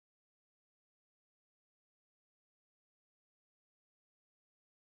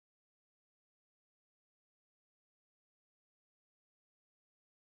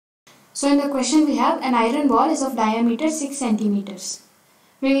So in the question we have an iron ball is of diameter 6 centimeters.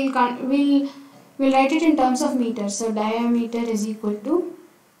 We'll write it in terms of meters. So diameter is equal to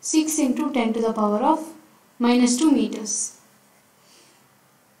 6 into 10 to the power of minus 2 meters.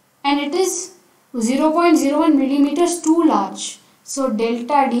 And it is 0.01 millimeters too large. So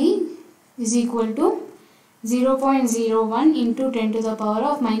delta D is equal to 0.01 into 10 to the power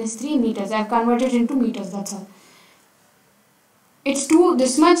of minus 3 meters. I have converted into meters, that's all. It's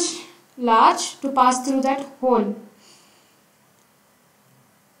this much large to pass through that hole.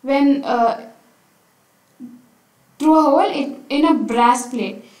 When through a hole in a brass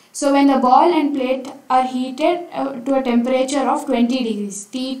plate. So when the ball and plate are heated to a temperature of 20 degrees,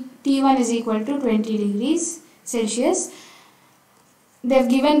 T1 is equal to 20 degrees Celsius. They have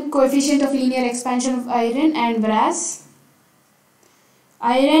given coefficient of linear expansion of iron and brass.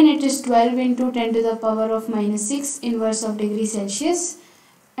 Iron, it is 12 into 10 to the power of minus 6 inverse of degree Celsius,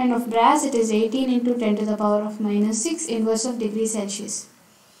 and of brass it is 18 into 10 to the power of minus 6 inverse of degree Celsius.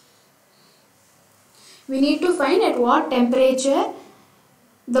 We need to find at what temperature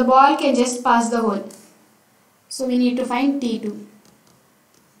the ball can just pass the hole. So we need to find T2.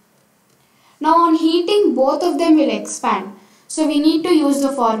 Now on heating, both of them will expand. So we need to use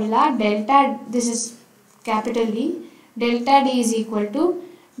the formula delta, this is capital D, delta D is equal to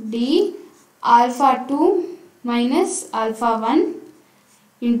D alpha 2 minus alpha 1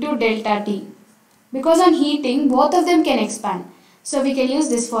 into delta T. Because on heating, both of them can expand. So we can use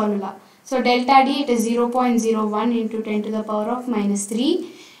this formula. So delta D, it is 0.01 into 10 to the power of minus 3.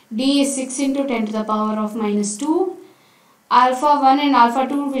 D is 6 into 10 to the power of minus 2. Alpha 1 and alpha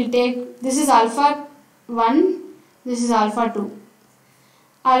 2 will take, this is alpha 1, this is alpha 2.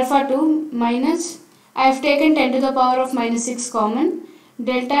 Alpha 2 minus, I have taken 10 to the power of minus 6 common.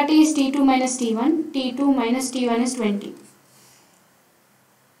 Delta T is T2 minus T1. T2 minus T1 is 20.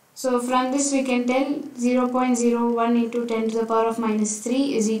 So from this we can tell 0.01 into 10 to the power of minus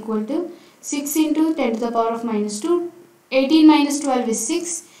 3 is equal to 6 into 10 to the power of minus 2. 18 minus 12 is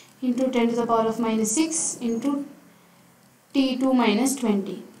 6 into 10 to the power of minus 6 into T2 minus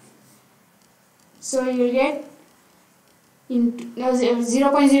 20. So you will get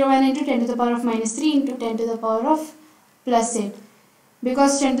 0.01 into 10 to the power of minus 3 into 10 to the power of plus 8.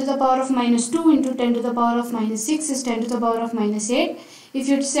 Because 10 to the power of minus 2 into 10 to the power of minus 6 is 10 to the power of minus 8. If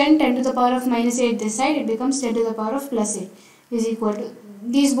you send 10 to the power of minus 8 this side, it becomes 10 to the power of plus 8 is equal to,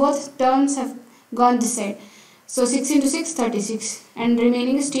 these both terms have gone this side. So 6 into 6, 36, and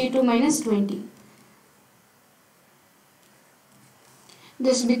remaining is T2 minus 20.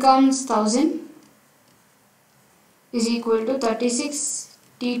 This becomes 1000 is equal to 36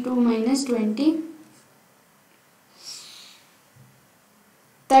 T2 minus 20.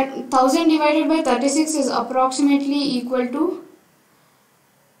 1000 divided by 36 is approximately equal to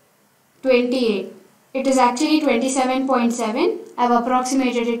 28. It is actually 27.7. I have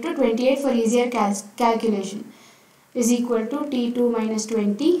approximated it to 28 for easier calculation. Is equal to T2 minus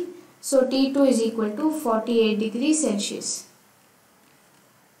 20. So T2 is equal to 48 degrees Celsius.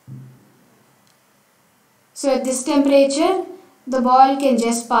 So at this temperature, the ball can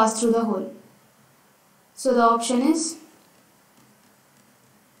just pass through the hole. So the option is